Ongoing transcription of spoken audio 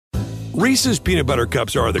Reese's peanut butter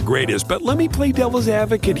cups are the greatest, but let me play devil's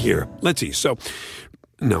advocate here. Let's see. So,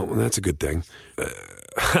 no, that's a good thing.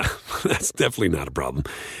 That's definitely not a problem.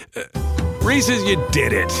 Reese's, you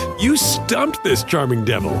did it. You stumped this charming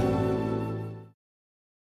devil.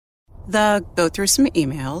 Go through some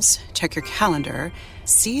emails, check your calendar,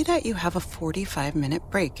 see that you have a 45-minute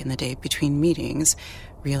break in the day between meetings,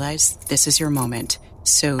 realize this is your moment.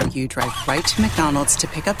 So you drive right to McDonald's to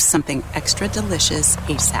pick up something extra delicious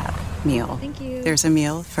ASAP. Meal. Thank you. There's a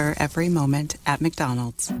meal for every moment at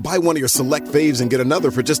McDonald's. Buy one of your select faves and get another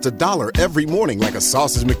for just $1 every morning, like a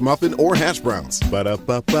sausage McMuffin or hash browns.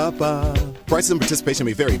 Ba-da-ba-ba-ba. Prices and participation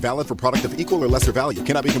may vary. Valid for product of equal or lesser value.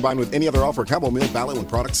 Cannot be combined with any other offer. Combo meal valid when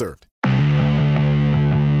product served.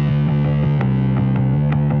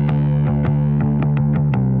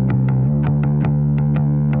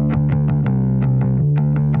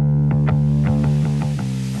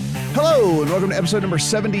 Hello, and welcome to episode number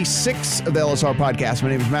 76 of the LSR Podcast. My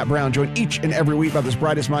name is Matt Brown, joined each and every week by the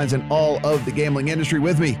brightest minds in all of the gambling industry.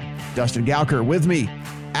 With me, Dustin Gowker. With me,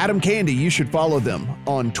 Adam Candy. You should follow them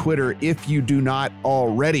on Twitter if you do not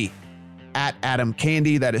already. At Adam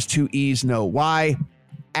Candy, that is 2 E's, no Y.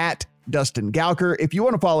 At Dustin Gowker. If you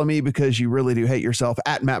want to follow me because you really do hate yourself,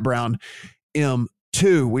 at Matt Brown M2.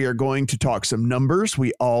 We are going to talk some numbers.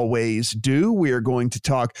 We always do. We are going to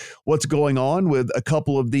talk what's going on with a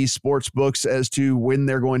couple of these sports books as to when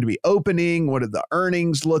they're going to be opening, what do the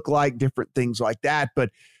earnings look like, different things like that. But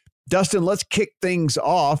Dustin, let's kick things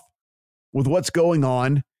off with what's going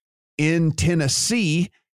on in Tennessee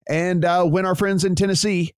and when our friends in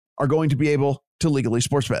Tennessee are going to be able to legally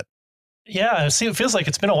sports bet. Yeah, see, it feels like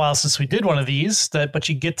it's been a while since we did one of these. But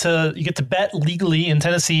you get to bet legally in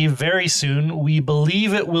Tennessee very soon. We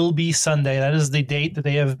believe it will be Sunday. That is the date that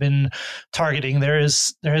they have been targeting. There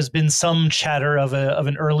has been some chatter of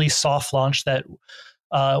an early soft launch that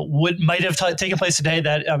might have taken place today.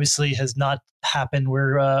 That obviously has not happened.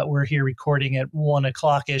 We're here recording at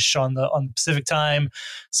 1:00 ish on the Pacific time,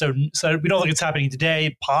 so we don't think it's happening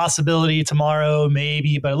today. Possibility tomorrow,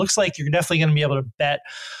 maybe, but it looks like you're definitely going to be able to bet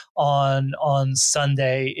on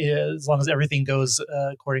Sunday as long as everything goes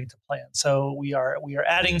according to plan. So we are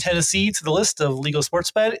adding Tennessee to the list of legal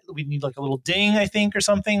sports bet. We need like a little ding, I think, or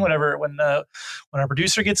something. Whatever when our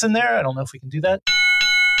producer gets in there. I don't know if we can do that.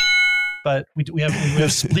 But we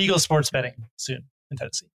have legal sports betting soon in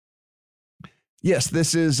Tennessee. Yes,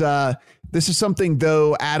 this is something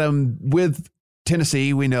though, Adam, with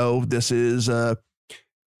Tennessee. We know this is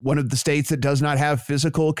one of the states that does not have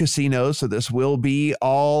physical casinos. So this will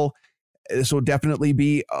definitely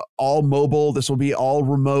be all mobile. This will be all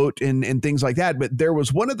remote and things like that. But there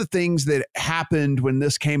was one of the things that happened when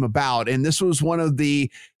this came about, and this was one of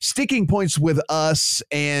the sticking points with us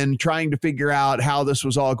and trying to figure out how this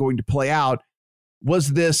was all going to play out,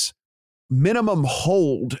 was this minimum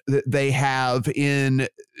hold that they have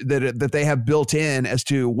that they have built in as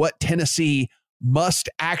to what Tennessee must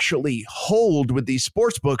actually hold with these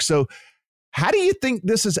sports books. So how do you think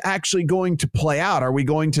this is actually going to play out? Are we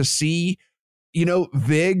going to see,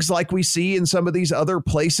 VIGs like we see in some of these other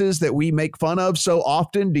places that we make fun of so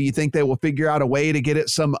often? Do you think they will figure out a way to get it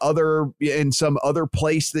in some other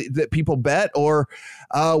place that people bet? Or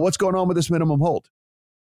what's going on with this minimum hold?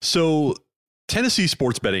 So Tennessee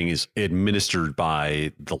sports betting is administered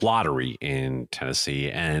by the lottery in Tennessee.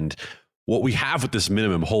 And what we have with this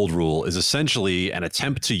minimum hold rule is essentially an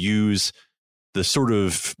attempt to use the sort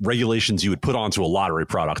of regulations you would put onto a lottery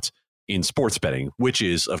product in sports betting, which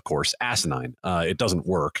is, of course, asinine. It doesn't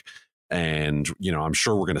work. And, I'm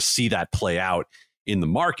sure we're going to see that play out in the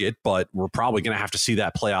market, but we're probably going to have to see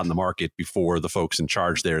that play out in the market before the folks in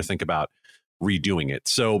charge there think about redoing it.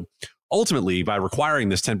 So ultimately, by requiring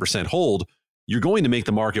this 10% hold, you're going to make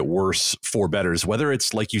the market worse for bettors, whether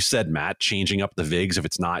it's, like you said, Matt, changing up the VIGs if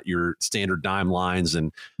it's not your standard dime lines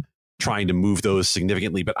and trying to move those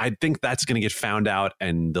significantly. But I think that's going to get found out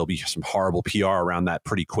and there'll be some horrible PR around that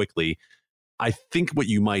pretty quickly. I think what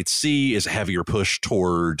you might see is a heavier push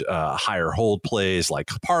toward higher hold plays like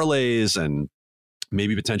parlays and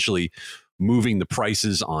maybe potentially moving the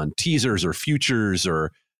prices on teasers or futures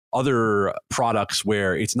or other products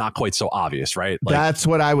where it's not quite so obvious, right? Like, that's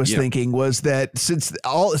what I was thinking, was that since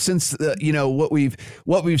what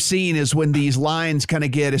we've seen is when these lines kind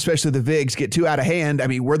of get, especially the VIGs, get too out of hand. I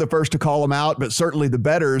mean, we're the first to call them out, but certainly the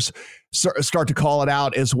bettors start to call it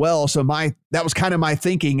out as well. So that was kind of my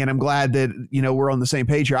thinking, and I'm glad that we're on the same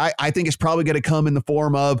page here. I think it's probably going to come in the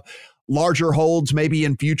form of larger holds, maybe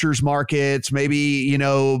in futures markets, maybe,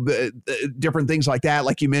 different things like that.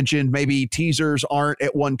 Like you mentioned, maybe teasers aren't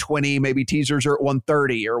at 120, maybe teasers are at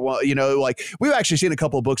 130 or, like we've actually seen a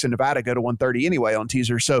couple of books in Nevada go to 130 anyway on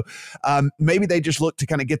teasers. So maybe they just look to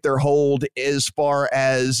kind of get their hold as far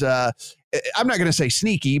as, I'm not going to say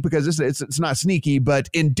sneaky because it's not sneaky, but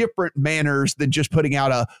in different manners than just putting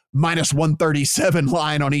out a minus 137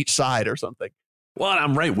 line on each side or something. Well,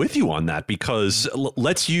 I'm right with you on that because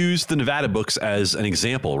let's use the Nevada books as an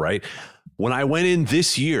example, right? When I went in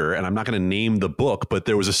this year, and I'm not going to name the book, but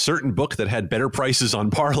there was a certain book that had better prices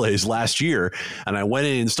on parlays last year. And I went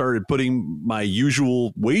in and started putting my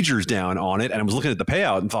usual wagers down on it. And I was looking at the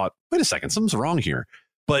payout and thought, wait a second, something's wrong here.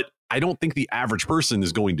 But I don't think the average person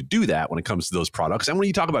is going to do that when it comes to those products. And when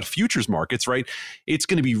you talk about futures markets, right, it's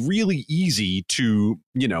going to be really easy to,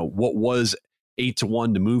 what was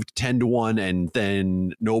 8-1 to move to 10-1, and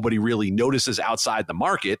then nobody really notices outside the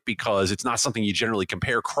market because it's not something you generally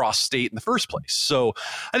compare cross-state in the first place. So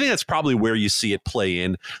I think that's probably where you see it play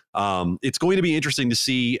in. It's going to be interesting to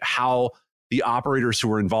see how the operators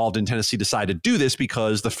who are involved in Tennessee decide to do this,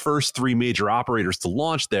 because the first three major operators to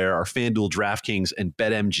launch there are FanDuel, DraftKings, and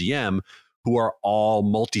BetMGM, who are all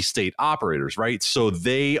multi-state operators, right? So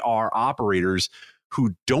they are operators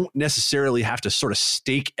who don't necessarily have to sort of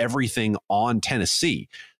stake everything on Tennessee.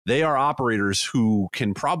 They are operators who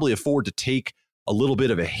can probably afford to take a little bit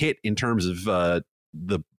of a hit in terms of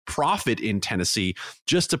the profit in Tennessee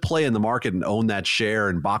just to play in the market and own that share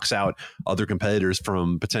and box out other competitors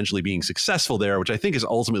from potentially being successful there, which I think is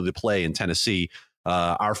ultimately the play in Tennessee.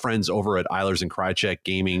 Our friends over at Eilers and Krejcik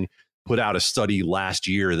Gaming put out a study last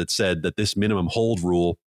year that said that this minimum hold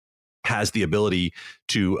rule has the ability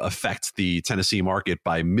to affect the Tennessee market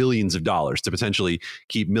by millions of dollars, to potentially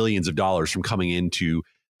keep millions of dollars from coming into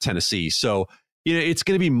Tennessee. So, it's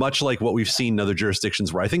going to be much like what we've seen in other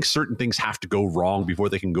jurisdictions where I think certain things have to go wrong before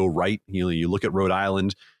they can go right. You look at Rhode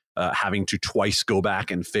Island having to twice go back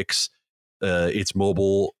and fix its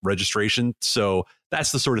mobile registration. So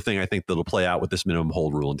that's the sort of thing I think that'll play out with this minimum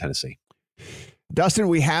hold rule in Tennessee. Dustin,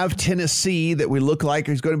 we have Tennessee that we look like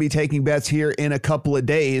is going to be taking bets here in a couple of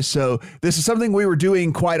days. So this is something we were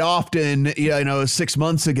doing quite often, 6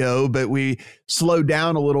 months ago, but we slowed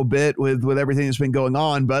down a little bit with everything that's been going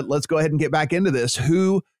on. But let's go ahead and get back into this.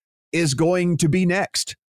 Who is going to be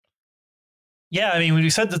next? Yeah, I mean, we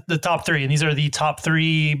said the top three, and these are the top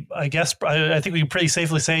three, I guess. I think we can pretty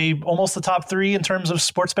safely say almost the top three in terms of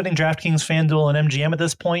sports betting: DraftKings, FanDuel, and MGM at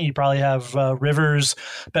this point. You probably have Rivers,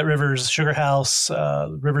 Bet Rivers, Sugar House,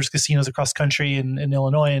 Rivers casinos across the country in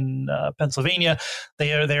Illinois and Pennsylvania.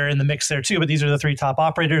 They're in the mix there too, but these are the three top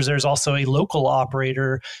operators. There's also a local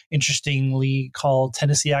operator, interestingly, called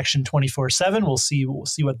Tennessee Action 24/7. We'll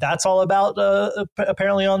see what that's all about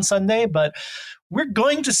apparently on Sunday, but we're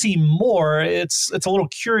going to see more. It's a little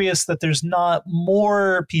curious that there's not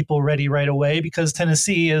more people ready right away, because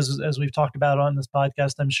Tennessee, as we've talked about on this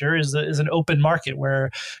podcast, I'm sure, is an open market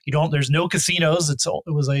where there's no casinos. It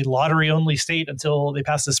was a lottery only state until they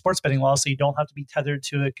passed the sports betting law, so you don't have to be tethered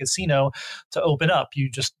to a casino to open up. You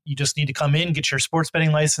just need to come in, get your sports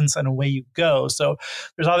betting license, and away you go. So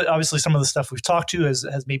there's obviously some of the stuff we've talked to has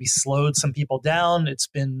maybe slowed some people down. It's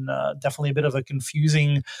been definitely a bit of a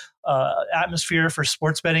confusing atmosphere for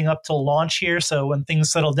sports betting up till launch here. So when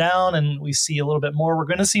things settle down and we see a little bit more, we're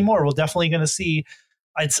going to see more. We're definitely going to see.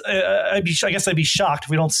 I guess I'd be shocked if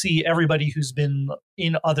we don't see everybody who's been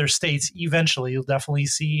in other states. Eventually, you'll definitely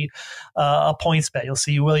see a points bet. You'll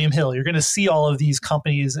see William Hill. You're going to see all of these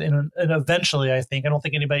companies, and eventually, I don't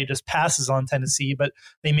think anybody just passes on Tennessee, but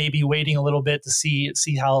they may be waiting a little bit to see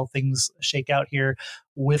how things shake out here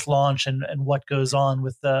with launch and what goes on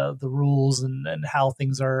with the rules and how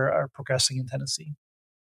things are progressing in Tennessee.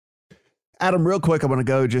 Adam, real quick, I want to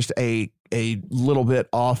go just a little bit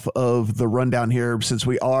off of the rundown here, since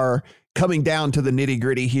we are coming down to the nitty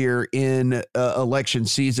gritty here in election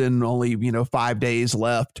season. Only 5 days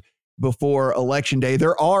left before Election Day.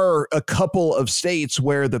 There are a couple of states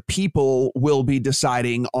where the people will be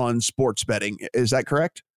deciding on sports betting. Is that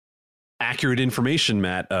correct? Accurate information,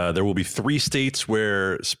 Matt. There will be 3 states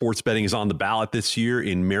where sports betting is on the ballot this year: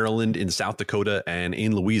 in Maryland, in South Dakota, and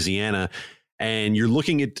in Louisiana. And you're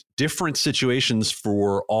looking at different situations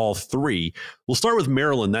for all 3. We'll start with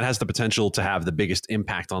Maryland. That has the potential to have the biggest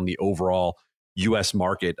impact on the overall U.S.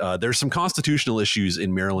 market. There's some constitutional issues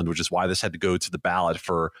in Maryland, which is why this had to go to the ballot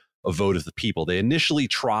for a vote of the people. They initially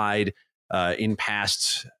tried in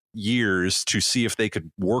past years to see if they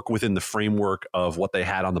could work within the framework of what they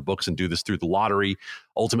had on the books and do this through the lottery.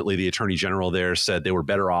 Ultimately, the attorney general there said they were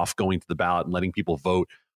better off going to the ballot and letting people vote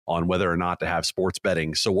on whether or not to have sports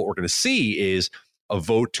betting. So what we're going to see is a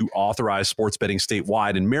vote to authorize sports betting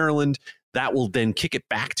statewide in Maryland. That will then kick it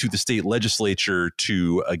back to the state legislature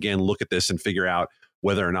to, again, look at this and figure out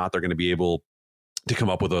whether or not they're going to be able to come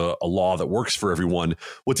up with a law that works for everyone.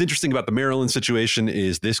 What's interesting about the Maryland situation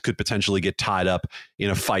is this could potentially get tied up in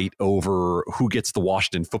a fight over who gets the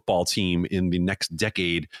Washington football team in the next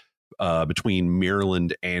decade between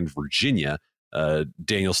Maryland and Virginia.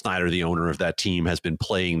 Daniel Snyder, the owner of that team, has been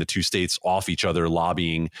playing the two states off each other,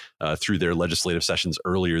 lobbying through their legislative sessions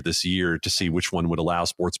earlier this year to see which one would allow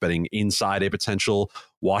sports betting inside a potential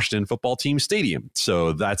Washington football team stadium.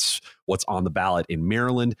 So that's what's on the ballot in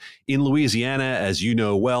Maryland. In Louisiana, as you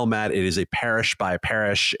know well, Matt, it is a parish by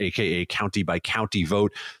parish, aka county by county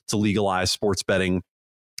vote to legalize sports betting.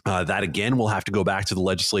 That again will have to go back to the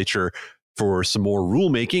legislature for some more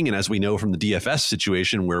rulemaking. And as we know from the DFS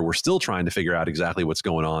situation, where we're still trying to figure out exactly what's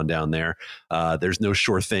going on down there, there's no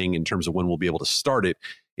sure thing in terms of when we'll be able to start it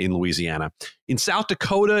in Louisiana. In South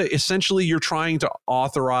Dakota, essentially, you're trying to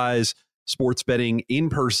authorize sports betting in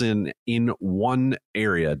person in one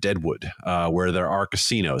area, Deadwood, where there are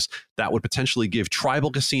casinos. That would potentially give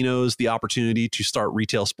tribal casinos the opportunity to start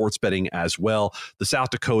retail sports betting as well. The South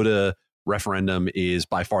Dakota referendum is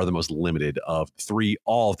by far the most limited of three.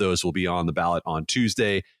 All of those will be on the ballot on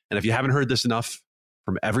Tuesday. And if you haven't heard this enough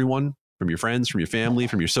from everyone, from your friends, from your family,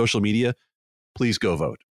 from your social media, please go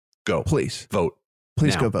vote. Go. Please. Vote.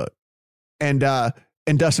 Please now. go vote. And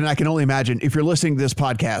Dustin, I can only imagine if you're listening to this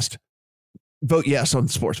podcast, vote yes on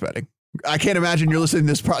sports betting. I can't imagine you're listening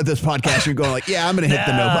to this podcast and you're going like, yeah, I'm going to hit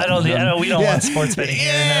the no button. We don't want sports betting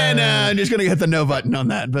here. Yeah, I'm just going to hit the no button on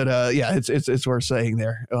that. But yeah, it's worth saying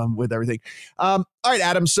there with everything. All right,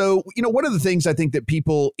 Adam. So, one of the things I think that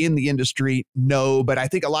people in the industry know, but I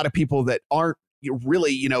think a lot of people that aren't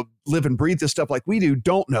really, live and breathe this stuff like we do,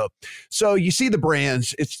 don't know. So you see the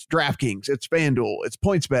brands, it's DraftKings, it's FanDuel, it's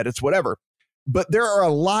PointsBet, it's whatever. But there are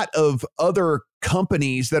a lot of other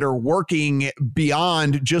companies that are working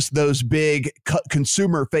beyond just those big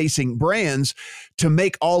consumer facing brands to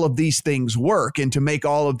make all of these things work and to make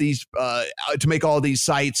all of these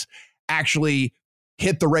sites actually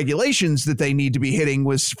hit the regulations that they need to be hitting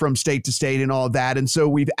from state to state and all of that. And so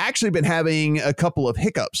we've actually been having a couple of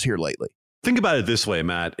hiccups here lately. Think about it this way,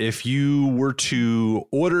 Matt. If you were to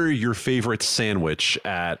order your favorite sandwich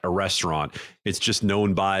at a restaurant, it's just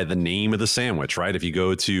known by the name of the sandwich, right? If you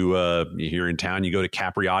go to here in town, you go to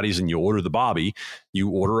Capriotti's and you order the Bobby, you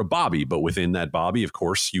order a Bobby. But within that Bobby, of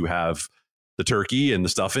course, you have the turkey and the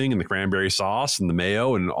stuffing and the cranberry sauce and the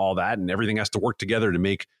mayo and all that. And everything has to work together to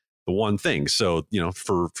make the one thing. So,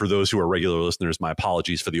 for those who are regular listeners, my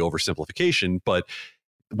apologies for the oversimplification, but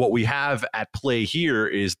what we have at play here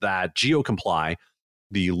is that GeoComply,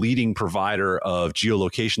 the leading provider of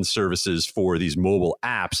geolocation services for these mobile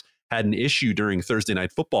apps, had an issue during Thursday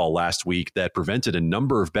Night Football last week that prevented a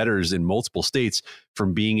number of bettors in multiple states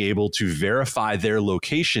from being able to verify their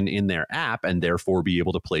location in their app and therefore be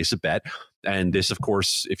able to place a bet. And this, of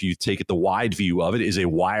course, if you take it the wide view of it, is a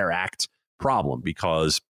Wire Act problem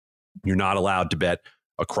because you're not allowed to bet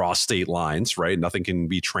across state lines, right? Nothing can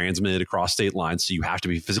be transmitted across state lines. So you have to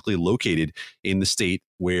be physically located in the state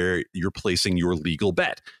where you're placing your legal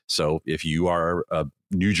bet. So if you are a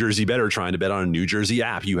New Jersey bettor trying to bet on a New Jersey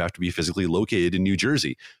app, you have to be physically located in New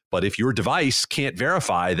Jersey. But if your device can't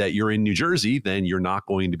verify that you're in New Jersey, then you're not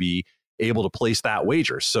going to be able to place that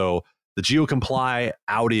wager. So the GeoComply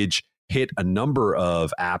outage hit a number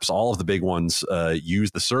of apps. All of the big ones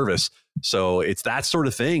use the service. So it's that sort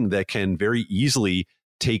of thing that can very easily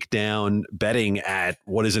take down betting at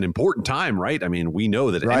what is an important time, right? I mean, we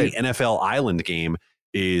know that any NFL Island game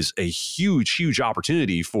is a huge, huge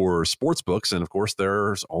opportunity for sports books. And of course,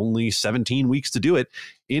 there's only 17 weeks to do it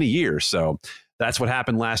in a year. So that's what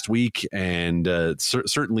happened last week. And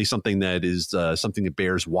certainly something that is something that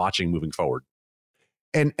bears watching moving forward.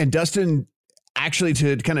 And Dustin, actually,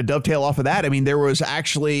 to kind of dovetail off of that, I mean, there was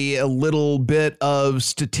actually a little bit of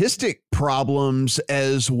statistic problems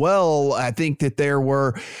as well. I think that there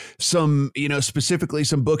were some, specifically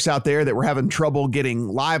some books out there that were having trouble getting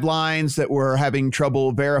live lines, that were having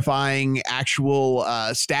trouble verifying actual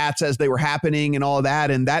stats as they were happening and all of that.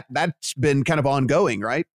 And that's been kind of ongoing,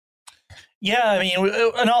 right? Yeah, I mean,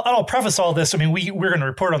 and I'll preface all this. I mean, we're going to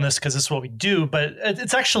report on this because this is what we do, but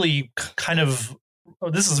it's actually kind of,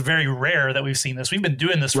 this is very rare that we've seen this. We've been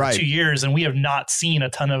doing this for 2 years and we have not seen a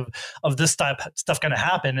ton of this type stuff going to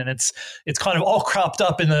happen. And it's kind of all cropped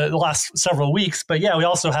up in the last several weeks. But yeah, we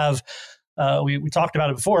also have we talked about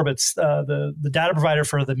it before, but the data provider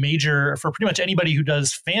for pretty much anybody who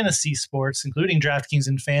does fantasy sports, including DraftKings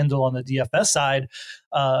and FanDuel on the DFS side,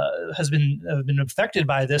 has been affected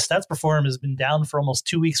by this. StatsPerform has been down for almost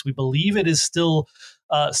 2 weeks. We believe it is still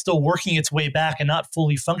working its way back and not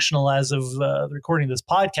fully functional as of the recording of this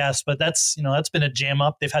podcast. But that's been a jam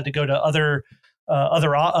up. They've had to go to other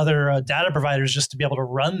data providers just to be able to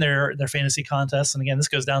run their fantasy contests. And again, this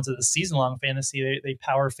goes down to the season long fantasy. They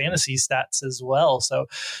power fantasy stats as well. So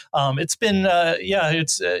it's been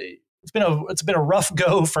it's been a rough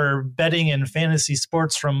go for betting and fantasy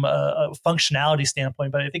sports from a functionality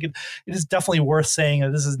standpoint. But I think it is definitely worth saying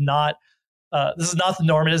that this is not the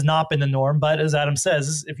norm. It has not been the norm. But as Adam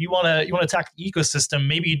says, if you want to attack the ecosystem,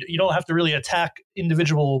 maybe you don't have to really attack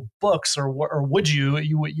individual books, or would you?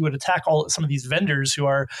 You would attack some of these vendors who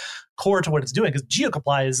are core to what it's doing, because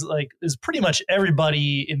GeoComply is pretty much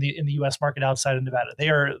everybody in the U.S. market outside of Nevada. They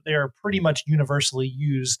are pretty much universally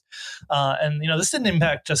used, and this didn't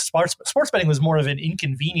impact just sports betting. Was more of an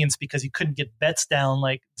inconvenience because you couldn't get bets down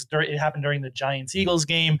like it happened during the Giants-Eagles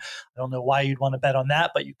game. I don't know why you'd want to bet on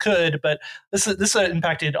that, but you could. But this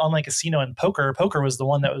impacted online casino and poker. Poker was the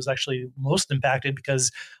one that was actually most impacted,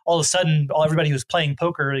 because all of a sudden everybody who was playing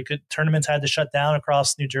poker, tournaments had to shut down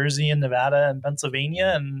across New Jersey and Nevada and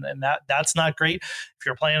Pennsylvania, and that's not great. If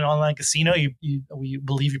you're playing an online casino, we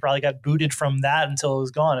believe you probably got booted from that until it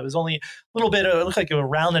was gone. It was only a little bit. It looked like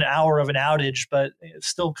around an hour of an outage, but it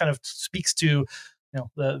still kind of speaks to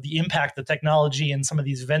the impact the technology and some of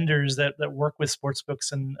these vendors that work with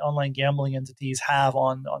sportsbooks and online gambling entities have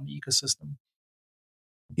on the ecosystem.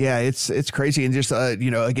 Yeah, it's crazy. And just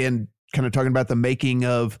again, kind of talking about the making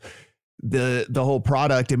of the whole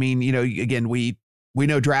product. I mean, again, we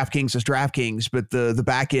know DraftKings is DraftKings, but the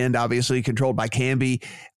back end obviously controlled by Kambi.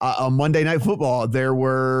 On Monday Night Football, there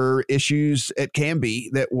were issues at Kambi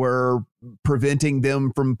that were preventing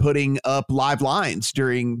them from putting up live lines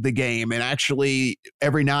during the game. And actually,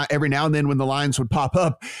 every now and then when the lines would pop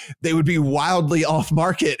up, they would be wildly off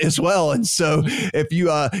market as well. And so if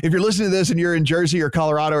you're listening to this and you're in Jersey or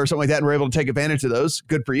Colorado or something like that and were able to take advantage of those,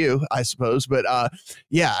 good for you, I suppose. But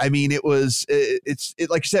yeah, I mean, it's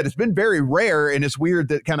like you said, it's been very rare, and it's weird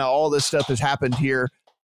that kind of all this stuff has happened here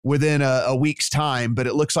within a week's time, but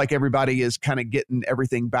it looks like everybody is kind of getting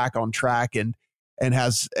everything back on track and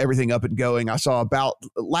has everything up and going. I saw about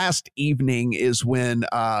last evening is when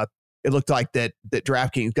it looked like that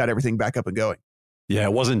DraftKings got everything back up and going. Yeah,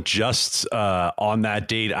 it wasn't just on that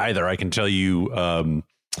date either. I can tell you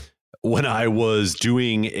when I was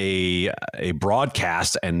doing a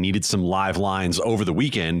broadcast and needed some live lines over the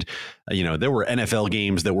weekend, there were NFL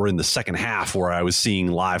games that were in the second half where I was seeing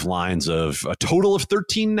live lines of a total of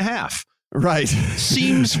 13.5. Right.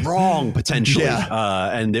 Seems wrong potentially.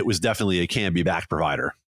 Yeah. And it was definitely a Kambi back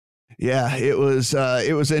provider. Yeah, it was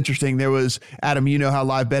interesting. There was, Adam, you know how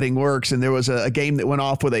live betting works, and there was a game that went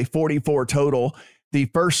off with a 44 total. The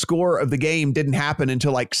first score of the game didn't happen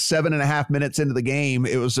until like 7.5 minutes into the game.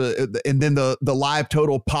 It was and then the live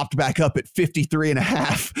total popped back up at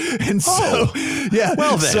 53.5. And so, yeah.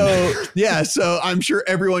 Well, then. So I'm sure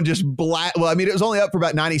everyone just well, I mean, it was only up for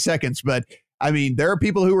about 90 seconds, but I mean, there are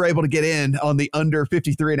people who were able to get in on the under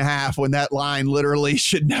 53.5 when that line literally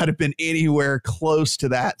should not have been anywhere close to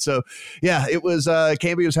that. So yeah, it was,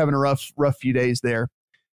 Kambi was having a rough few days there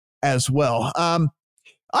as well.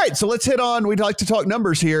 All right, so let's hit on, we'd like to talk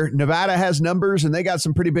numbers here. Nevada has numbers, and they got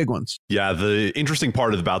some pretty big ones. Yeah, the interesting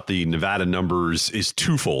part about the Nevada numbers is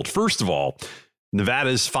twofold. First of all,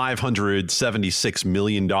 Nevada's $576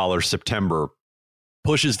 million September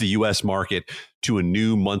pushes the U.S. market to a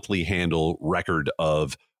new monthly handle record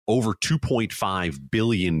of over $2.5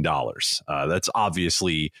 billion. That's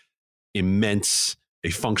obviously immense,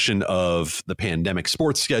 a function of the pandemic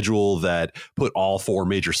sports schedule that put all four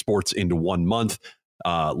major sports into 1 month.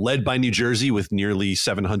 Led by New Jersey with nearly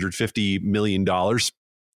 $750 million.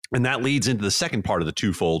 And that leads into the second part of the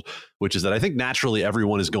twofold, which is that I think naturally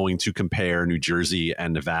everyone is going to compare New Jersey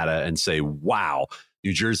and Nevada and say, wow,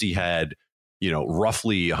 New Jersey had,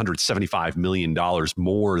 roughly $175 million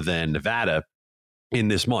more than Nevada in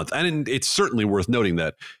this month. And it's certainly worth noting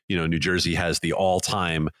that, New Jersey has the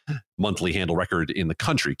all-time monthly handle record in the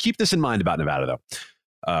country. Keep this in mind about Nevada,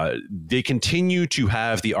 though. They continue to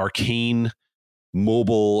have the arcane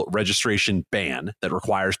mobile registration ban that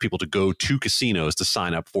requires people to go to casinos to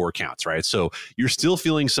sign up for accounts, right? So you're still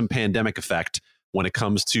feeling some pandemic effect when it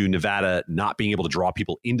comes to Nevada not being able to draw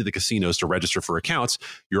people into the casinos to register for accounts.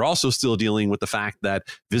 You're also still dealing with the fact that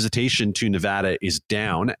visitation to Nevada is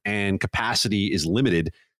down and capacity is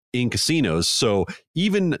limited in casinos. So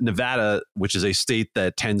even Nevada, which is a state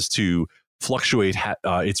that tends to fluctuate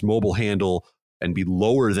its mobile handle and be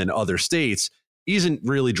lower than other states isn't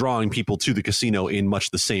really drawing people to the casino in much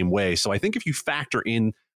the same way. So I think if you factor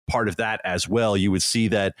in part of that as well, you would see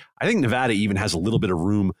that I think Nevada even has a little bit of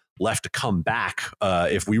room left to come back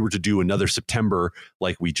if we were to do another September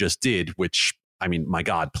like we just did, which, I mean, my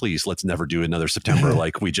God, please, let's never do another September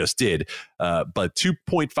like we just did. But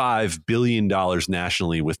 $2.5 billion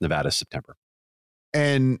nationally with Nevada September.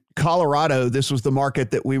 And Colorado, this was the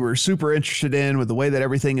market that we were super interested in with the way that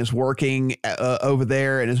everything is working over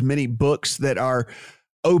there, and as many books that are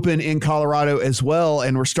open in Colorado as well.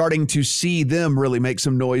 And we're starting to see them really make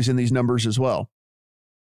some noise in these numbers as well.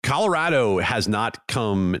 Colorado has not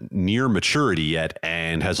come near maturity yet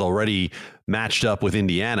and has already matched up with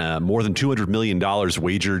Indiana. More than $200 million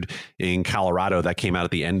wagered in Colorado. That came out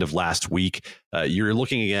at the end of last week. You're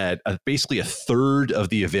looking at basically a third of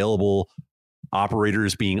the available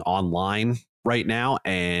operators being online right now,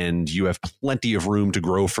 and you have plenty of room to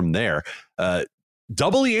grow from there.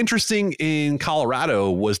 Doubly interesting in Colorado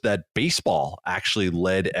was that baseball actually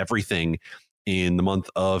led everything in the month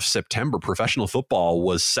of September. Professional football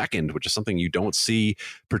was second, which is something you don't see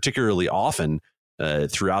particularly often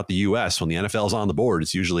throughout the U.S. When the NFL is on the board,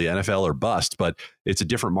 it's usually NFL or bust, but it's a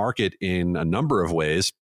different market in a number of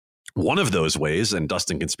ways. One of those ways, and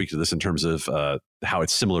Dustin can speak to this in terms of how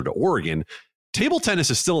it's similar to Oregon, table tennis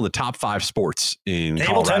is still in the top 5 sports in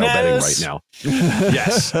Colorado betting right now.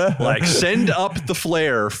 Yes. Like, send up the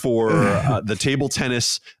flare for the table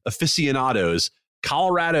tennis aficionados.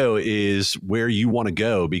 Colorado is where you want to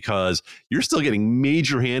go because you're still getting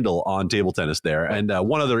major handle on table tennis there. And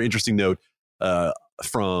one other interesting note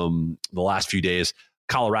from the last few days,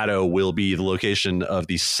 Colorado will be the location of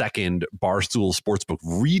the second Barstool Sportsbook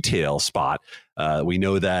retail spot. We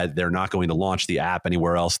know that they're not going to launch the app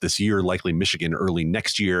anywhere else this year, likely Michigan early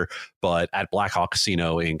next year. But at Blackhawk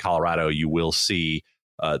Casino in Colorado, you will see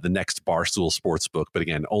the next Barstool Sportsbook. But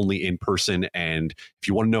again, only in person. And if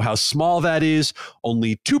you want to know how small that is,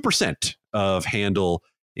 only 2% of handle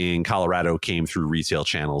in Colorado came through retail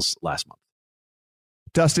channels last month.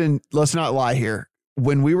 Dustin, let's not lie here.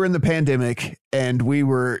 When we were in the pandemic and we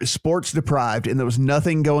were sports deprived and there was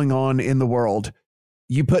nothing going on in the world,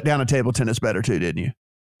 you put down a table tennis better too, didn't you?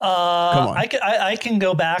 Come on. I can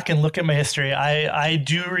go back and look at my history. I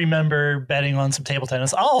do remember betting on some table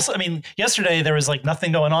tennis. I mean, yesterday there was like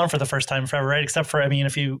nothing going on for the first time forever, right? Except for, I mean,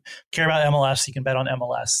 if you care about MLS, you can bet on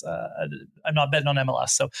MLS. I'm not betting on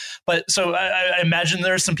MLS. So I imagine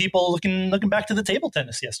there's some people looking back to the table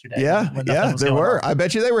tennis yesterday. Yeah, there were. I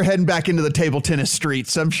bet you they were heading back into the table tennis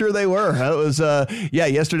streets. I'm sure they were. It was,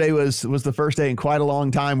 yesterday was the first day in quite a long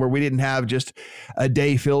time where we didn't have just a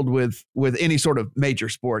day filled with any sort of major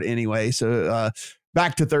sport anyway. So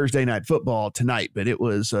back to Thursday night football tonight, but it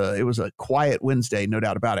was a quiet Wednesday, no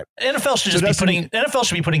doubt about it. NFL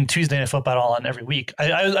should be putting Tuesday night football on every week. When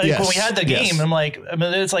we had the game, I'm like, I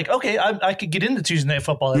mean, it's like, okay, I could get into Tuesday night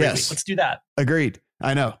football every week. Let's do that. Agreed.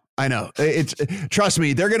 I know. It's, trust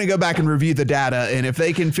me, they're going to go back and review the data. And if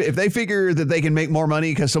they figure that they can make more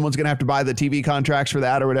money because someone's going to have to buy the TV contracts for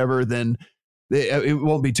that or whatever, then it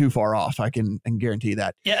won't be too far off. I can guarantee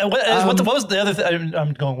that. Yeah. What was the other thing?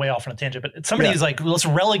 I'm going way off on a tangent, but somebody's like, let's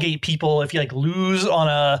relegate people. If you like lose on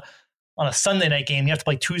a Sunday night game, you have to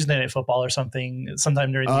play Tuesday night football or something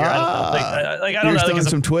sometime during the year. I don't know. Throwing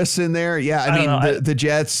some twists in there. Yeah. I mean, the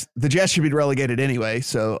Jets should be relegated anyway.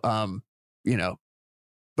 So,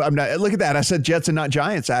 but I'm not, look at that. I said Jets and not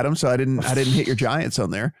Giants, Adam. So I didn't hit your Giants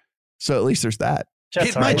on there. So at least there's that.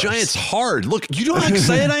 Hit my Giants hard. Look, you know how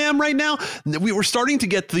excited I am right now? We were starting to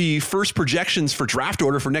get the first projections for draft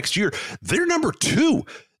order for next year. They're number 2.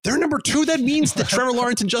 That means that Trevor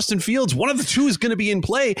Lawrence and Justin Fields, one of the two is going to be in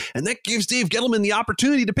play, and that gives Dave Gettleman the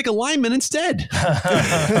opportunity to pick a lineman instead.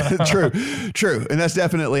 True. And that's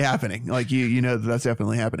definitely happening. Like, that's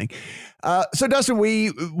definitely happening. So Dustin,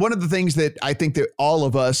 one of the things that I think that all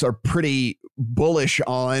of us are pretty bullish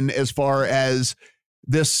on as far as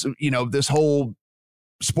this, this whole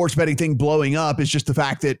sports betting thing blowing up is just the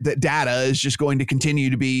fact that data is just going to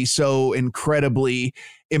continue to be so incredibly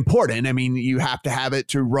important. I mean, you have to have it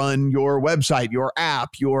to run your website, your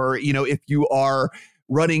app, if you are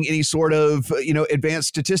running any sort of, advanced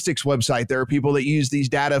statistics website, there are people that use these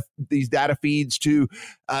data feeds to,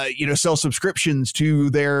 sell subscriptions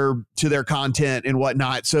to their content and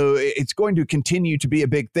whatnot. So it's going to continue to be a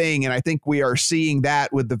big thing. And I think we are seeing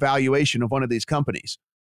that with the valuation of one of these companies.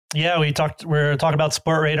 Yeah, we're talking about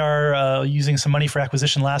Sportradar using some money for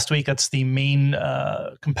acquisition last week. That's the main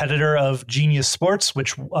competitor of Genius Sports,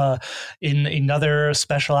 which in another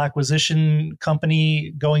special acquisition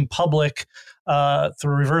company going public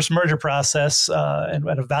through a reverse merger process and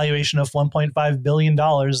at a valuation of $1.5 billion.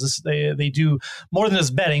 They do more than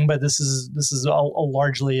just betting, but this is all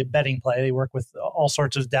largely a betting play. They work with all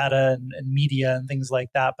sorts of data and media and things like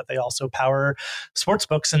that, but they also power sports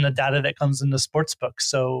books and the data that comes into sports books.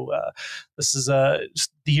 So this is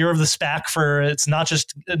just the year of the SPAC for, it's not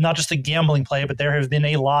just a gambling play, but there have been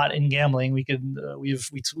a lot in gambling. We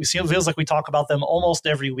feels like we talk about them almost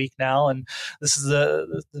every week now, and this is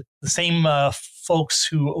the same folks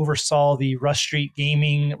who oversaw the Rush Street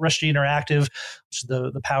Interactive, which is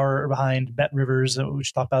the power behind BetRivers, which we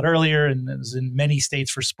talked about earlier, and is in many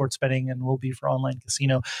states for sports betting and will be for online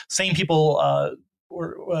casino. Same people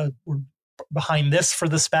were behind this for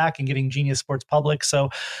the SPAC and getting Genius Sports public. So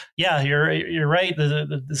yeah, you're right.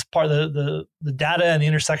 This part of the data and the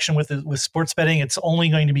intersection with sports betting, it's only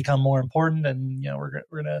going to become more important. And we're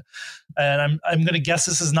gonna and I'm gonna guess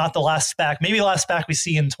this is not the last SPAC, maybe the last SPAC we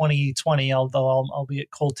see in 2020, although I'll be at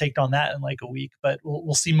cold take on that in like a week, but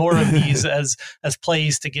we'll see more of these as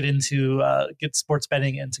plays to get into get sports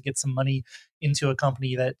betting and to get some money into a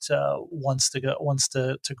company that wants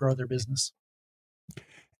to grow their business.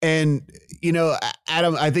 And,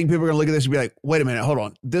 Adam, I think people are going to look at this and be like, wait a minute, hold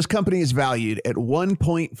on. This company is valued at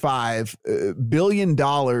 $1.5 billion,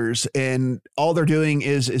 and all they're doing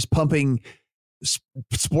is pumping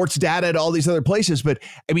sports data at all these other places. But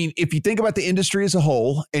I mean, if you think about the industry as a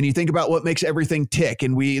whole and you think about what makes everything tick,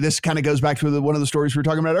 and this kind of goes back to one of the stories we were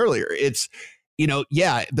talking about earlier. It's,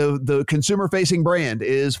 the consumer facing brand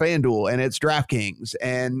is FanDuel and it's DraftKings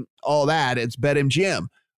and all that. It's BetMGM.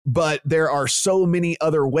 But there are so many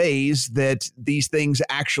other ways that these things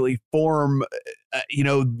actually form,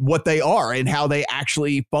 what they are and how they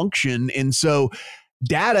actually function. And so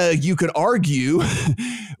data, you could argue,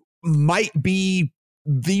 might be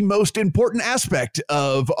the most important aspect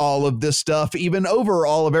of all of this stuff, even over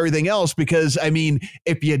all of everything else. Because, I mean,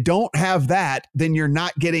 if you don't have that, then you're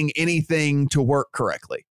not getting anything to work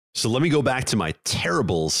correctly. So let me go back to my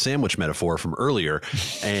terrible sandwich metaphor from earlier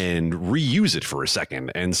and reuse it for a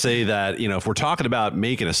second and say that, if we're talking about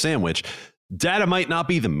making a sandwich, data might not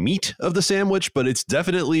be the meat of the sandwich, but it's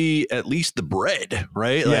definitely at least the bread,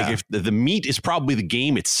 right? Yeah. Like if the meat is probably the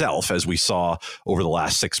game itself, as we saw over the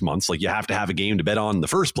last 6 months, like you have to have a game to bet on in the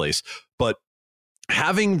first place. But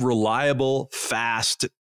having reliable, fast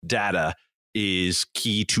data is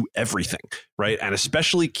key to everything, right? And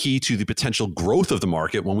especially key to the potential growth of the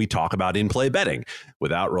market when we talk about in-play betting.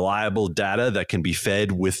 Without reliable data that can be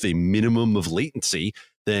fed with a minimum of latency,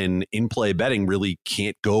 then in-play betting really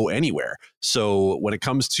can't go anywhere. So when it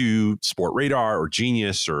comes to Sportradar or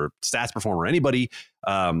Genius or Stats Performer or anybody,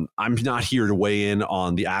 I'm not here to weigh in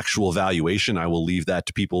on the actual valuation. I will leave that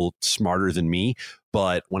to people smarter than me.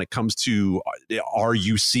 But when it comes to, are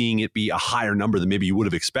you seeing it be a higher number than maybe you would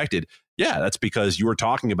have expected? Yeah, that's because you were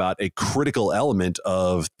talking about a critical element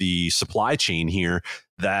of the supply chain here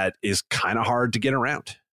that is kind of hard to get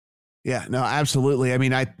around. Yeah, no, absolutely. I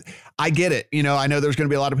mean, I get it. I know there's going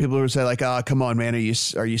to be a lot of people who say like, "Oh, come on, man, are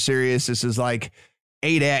you serious? This is like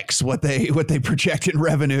 8x what they project in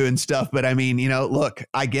revenue and stuff." But I mean, look,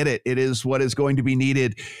 I get it. It is what is going to be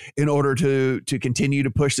needed in order to continue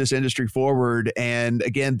to push this industry forward. And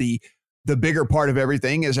again, the bigger part of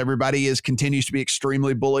everything is everybody continues to be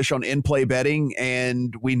extremely bullish on in-play betting.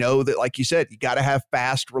 And we know that, like you said, you got to have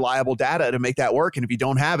fast, reliable data to make that work. And if you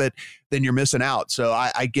don't have it, then you're missing out. So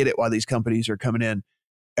I get it why these companies are coming in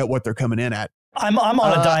at what they're coming in at. I'm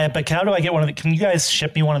on a diet, but how do I get one of can you guys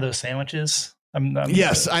ship me one of those sandwiches?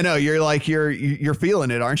 Yes, I know. You're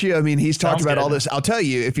feeling it, aren't you? I mean, he's talked about all this. I'll tell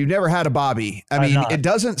you, if you've never had a Bobby, I mean, it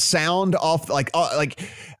doesn't sound off like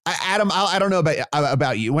Adam. I don't know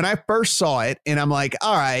about you. When I first saw it, and I'm like,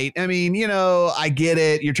 all right. I mean, I get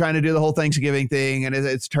it. You're trying to do the whole Thanksgiving thing, and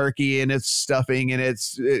it's turkey, and it's stuffing, and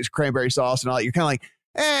it's cranberry sauce, and all that. You're kind of like,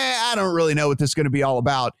 I don't really know what this is going to be all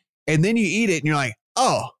about. And then you eat it, and you're like,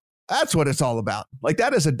 oh, that's what it's all about. Like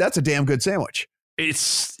that's a damn good sandwich.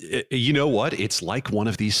 It's, you know what? It's like one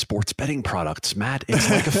of these sports betting products, Matt.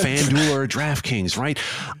 It's like a FanDuel or a DraftKings, right?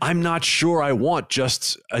 I'm not sure I want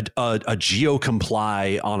just a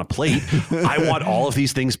GeoComply on a plate. I want all of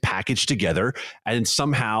these things packaged together, and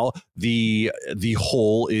somehow the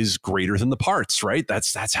whole is greater than the parts, right?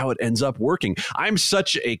 That's how it ends up working. I'm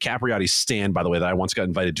such a Capriati stan, by the way, that I once got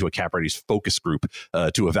invited to a Capriati's focus group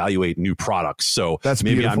to evaluate new products. So that's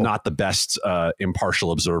maybe beautiful. I'm not the best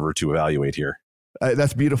impartial observer to evaluate here.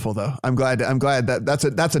 That's beautiful, though. I'm glad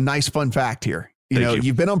that that's a nice fun fact here.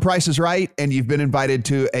 You've been on Price is Right, and you've been invited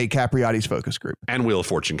to a Capriati's focus group and Wheel of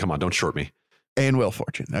Fortune. Come on, don't short me. And Wheel of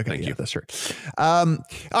Fortune. Okay, Thank you. That's right. All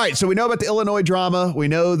right, so we know about the Illinois drama. We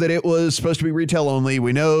know that it was supposed to be retail only.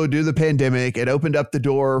 We know due to the pandemic, it opened up the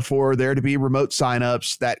door for there to be remote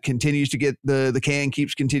signups. That continues to get the can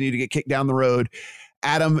keeps continuing to get kicked down the road.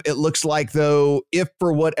 Adam, it looks like, though, if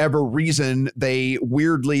for whatever reason they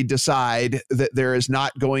weirdly decide that there is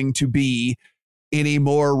not going to be any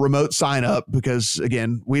more remote sign up, because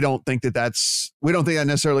again, we don't think that's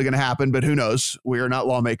necessarily going to happen, but who knows? We are not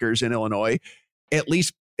lawmakers in Illinois. At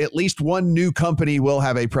least one new company will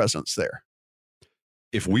have a presence there.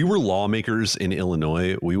 If we were lawmakers in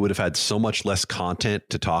Illinois, we would have had so much less content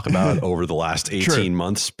to talk about over the last 18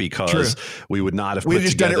 months, because we would not have. We've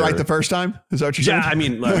just done it right the first time. Is that what you're saying? I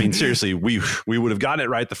mean, seriously, we would have gotten it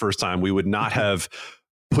right the first time. We would not have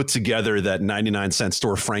put together that 99-cent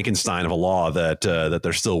store Frankenstein of a law that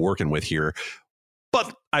they're still working with here.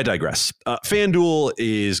 But I digress. FanDuel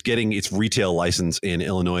is getting its retail license in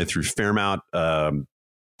Illinois through Fairmount.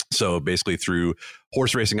 So basically through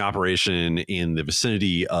horse racing operation in the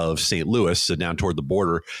vicinity of St. Louis, so down toward the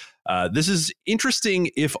border. This is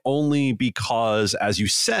interesting, if only because, as you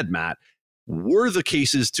said, Matt, were the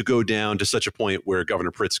cases to go down to such a point where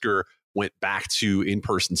Governor Pritzker went back to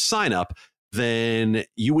in-person sign-up, then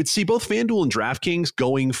you would see both FanDuel and DraftKings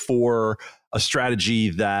going for a strategy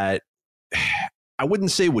that I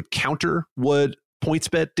wouldn't say would counter what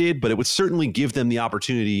PointsBet did, but it would certainly give them the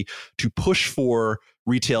opportunity to push for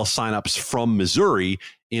retail signups from Missouri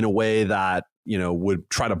in a way that, would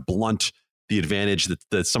try to blunt the advantage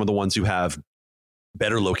that some of the ones who have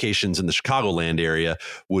better locations in the Chicagoland area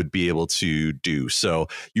would be able to do. So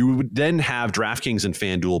you would then have DraftKings and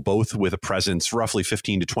FanDuel both with a presence roughly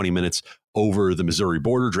 15 to 20 minutes over the Missouri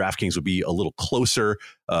border. DraftKings would be a little closer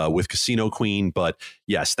with Casino Queen. But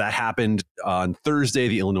yes, that happened on Thursday.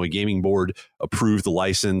 The Illinois Gaming Board approved the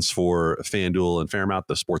license for FanDuel and Fairmount,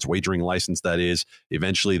 the sports wagering license that is.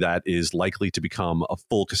 Eventually, that is likely to become a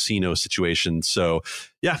full casino situation. So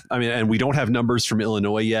yeah, I mean, and we don't have numbers from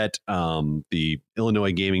Illinois yet. The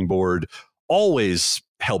Illinois Gaming Board always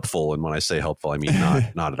helpful, and when I say helpful, I mean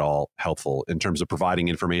not at all helpful in terms of providing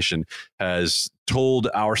information, has told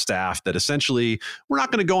our staff that essentially we're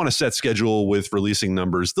not going to go on a set schedule with releasing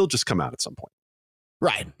numbers. They'll just come out at some point.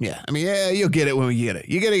 Right. Yeah. I mean, you'll get it when we get it.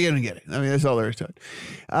 You get it, you're going to get it. I mean, that's all there is to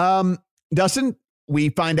it. Dustin, we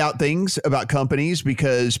find out things about companies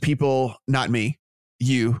because people, not me,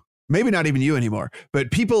 you, maybe not even you anymore,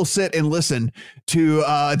 but people sit and listen to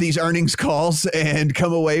these earnings calls and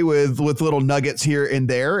come away with little nuggets here and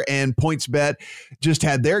there. And PointsBet just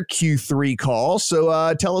had their Q3 call.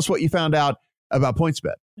 So tell us what you found out about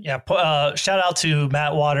PointsBet. Yeah, shout out to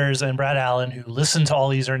Matt Waters and Brad Allen, who listen to all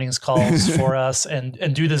these earnings calls for us and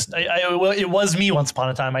do this. It was me once upon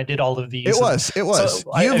a time. I did all of these. It was.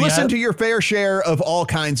 So you listened to your fair share of all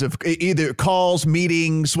kinds of either calls,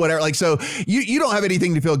 meetings, whatever. Like, so you don't have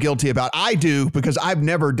anything to feel guilty about. I do, because I've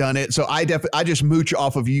never done it. So I just mooch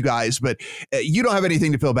off of you guys, but you don't have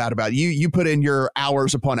anything to feel bad about. You put in your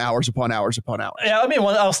hours upon hours upon hours upon hours. Yeah, I mean,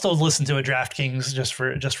 I'll still listen to a DraftKings just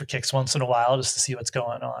for kicks once in a while, just to see what's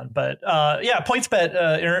going on. But yeah,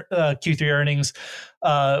 PointsBet Q3 earnings.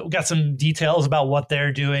 We got some details about what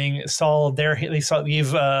they're doing. They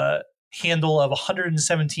gave a handle of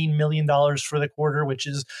 $117 million for the quarter, which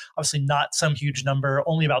is obviously not some huge number,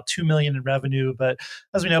 only about $2 million in revenue. But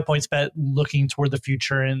as we know, PointsBet looking toward the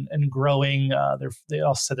future and growing. They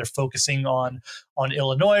also said they're focusing on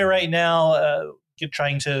Illinois right now,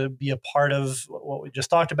 trying to be a part of what we just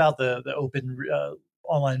talked about, the open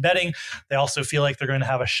online betting. They also feel like they're going to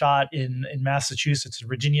have a shot in Massachusetts and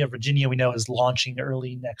Virginia. Virginia, we know, is launching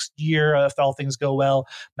early next year if all things go well.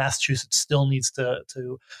 Massachusetts still needs to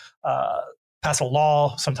pass a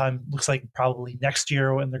law sometime, looks like probably next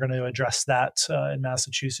year, when they're going to address that in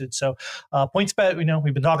Massachusetts. So PointsBet,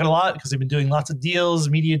 we've been talking a lot because they've been doing lots of deals,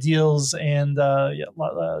 media deals, and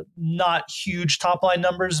not huge top line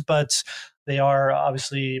numbers, but they are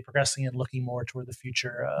obviously progressing and looking more toward the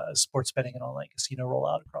future as sports betting and online casino roll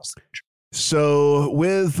out across the country. So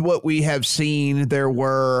with what we have seen, there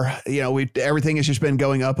were, everything has just been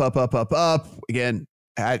going up. Again,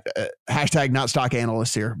 hashtag not stock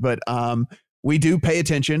analysts here, but we do pay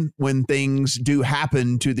attention when things do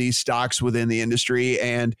happen to these stocks within the industry.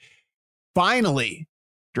 And finally,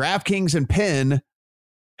 DraftKings and Penn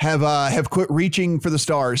have quit reaching for the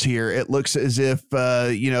stars here. It looks as if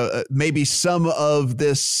maybe some of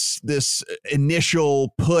this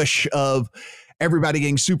initial push of everybody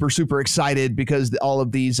getting super, super excited because all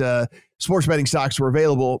of these sports betting stocks were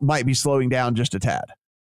available might be slowing down just a tad.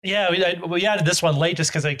 Yeah, we added this one late just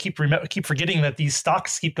because I keep forgetting that these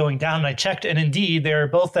stocks keep going down. And I checked, and indeed, they're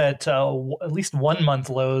both at least 1 month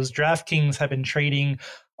lows. DraftKings have been trading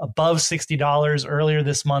above $60 earlier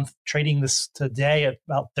this month, trading this today at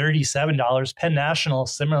about $37. Penn National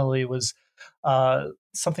similarly was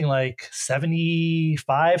something like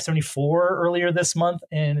 75, 74 earlier this month,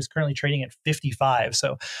 and is currently trading at 55.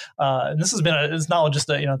 So, and this has been it's not just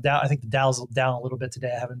down. I think the Dow's down a little bit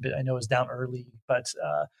today. I know it was down early, but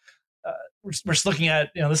we're just looking at,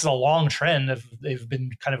 this is a long trend of they've been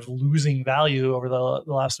kind of losing value over the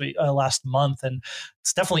last month, and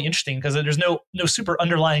it's definitely interesting because there's no super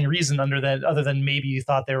underlying reason other than maybe you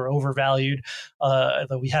thought they were overvalued.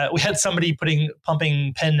 We had somebody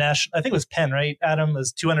pumping Penn National, I think it was Penn, right? Adam,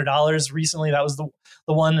 was $200 recently. That was the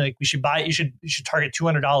one, like, you should target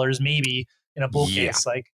 $200 maybe in a bull case.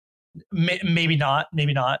 Like, maybe not.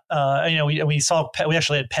 We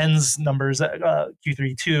actually had Penn's numbers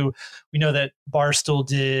Q3 too. We know that Barstool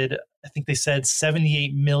did, I think they said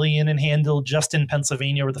 78 million in handle just in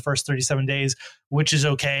Pennsylvania over the first 37 days, which is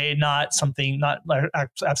okay. Not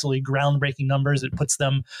absolutely groundbreaking numbers. It puts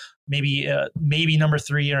them maybe number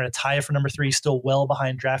 3 or a tie for number 3, still well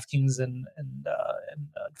behind DraftKings and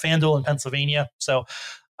FanDuel in Pennsylvania. So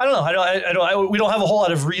I don't know. We don't have a whole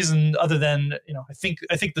lot of reason other than, I think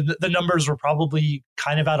the numbers were probably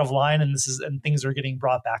kind of out of line, and things are getting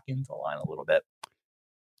brought back into line a little bit.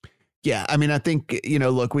 Yeah. I mean, I think,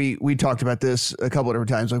 look, we talked about this a couple of different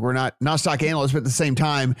times. Like, we're not stock analysts, but at the same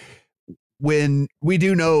time, when we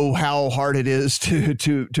do know how hard it is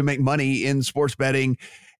to make money in sports betting,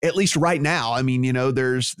 at least right now, I mean,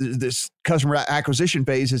 there's this customer acquisition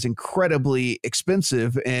phase is incredibly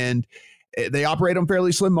expensive, and they operate on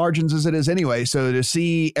fairly slim margins as it is anyway. So to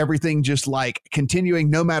see everything just like continuing,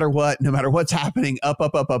 no matter what's happening, up,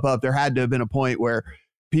 there had to have been a point where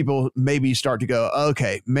people maybe start to go,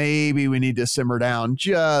 okay, maybe we need to simmer down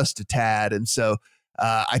just a tad. And so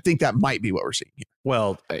I think that might be what we're seeing here.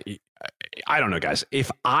 Well, I don't know, guys. If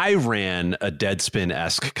I ran a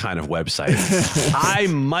Deadspin-esque kind of website, I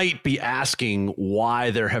might be asking why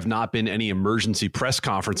there have not been any emergency press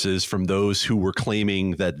conferences from those who were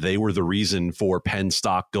claiming that they were the reason for Penn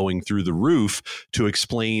stock going through the roof to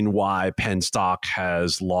explain why Penn stock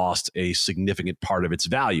has lost a significant part of its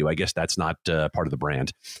value. I guess that's not part of the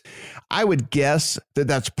brand. I would guess that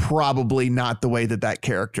that's probably not the way that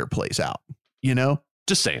character plays out.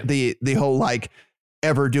 Just saying. The whole like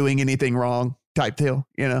ever doing anything wrong type deal,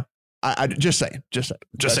 I just saying. Just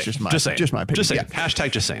my opinion. Just saying. Yeah. Hashtag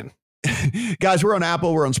just saying. Guys, we're on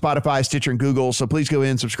Apple, we're on Spotify, Stitcher, and Google. So please go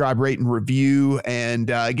in, subscribe, rate, and review. And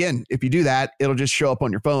again, if you do that, it'll just show up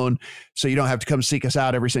on your phone, so you don't have to come seek us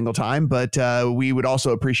out every single time. But we would also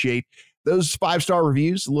appreciate those 5-star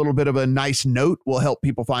reviews. A little bit of a nice note will help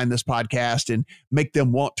people find this podcast and make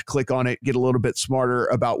them want to click on it, get a little bit smarter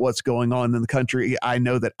about what's going on in the country. I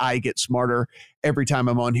know that I get smarter every time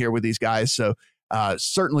I'm on here with these guys. So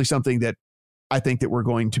certainly something that I think that we're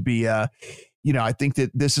going to be, I think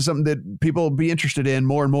that this is something that people will be interested in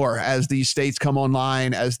more and more as these states come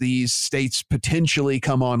online, as these states potentially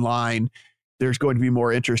come online. There's going to be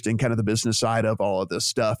more interest in kind of the business side of all of this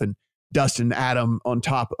stuff. And Dustin, Adam on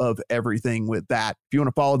top of everything with that. If you want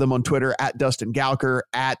to follow them on Twitter, at Dustin Gouker,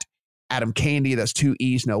 at Adam Candy, that's 2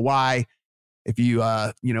 E's, no Y. If you,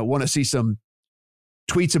 want to see some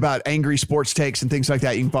tweets about angry sports takes and things like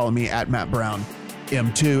that, you can follow me at Matt Brown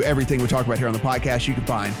M2. Everything we talk about here on the podcast, you can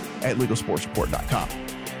find at LegalSportsReport.com.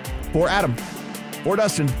 For Adam, for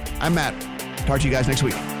Dustin, I'm Matt. Talk to you guys next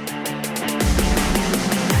week.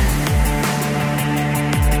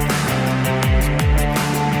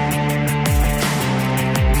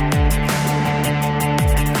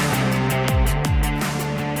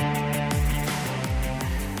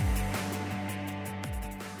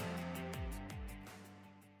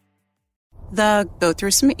 Go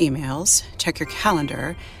through some emails, check your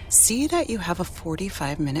calendar, see that you have a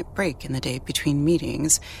 45-minute break in the day between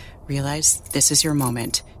meetings, realize this is your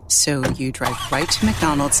moment. So you drive right to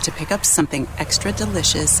McDonald's to pick up something extra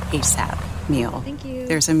delicious ASAP meal. Thank you.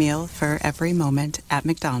 There's a meal for every moment at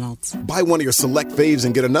McDonald's. Buy one of your select faves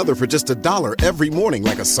and get another for just $1 every morning,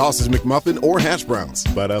 like a sausage McMuffin or hash browns.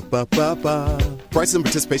 Ba-da-ba-ba-ba. Prices and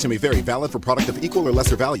participation may vary. Valid for product of equal or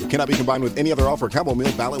lesser value. Cannot be combined with any other offer. Combo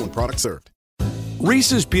meal valid when product served.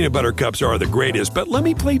 Reese's peanut butter cups are the greatest, but let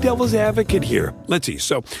me play devil's advocate here. Let's see.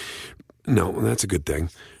 So, no, that's a good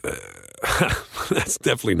thing. That's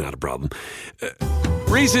definitely not a problem.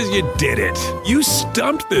 Reese's, you did it. You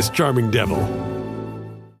stumped this charming devil.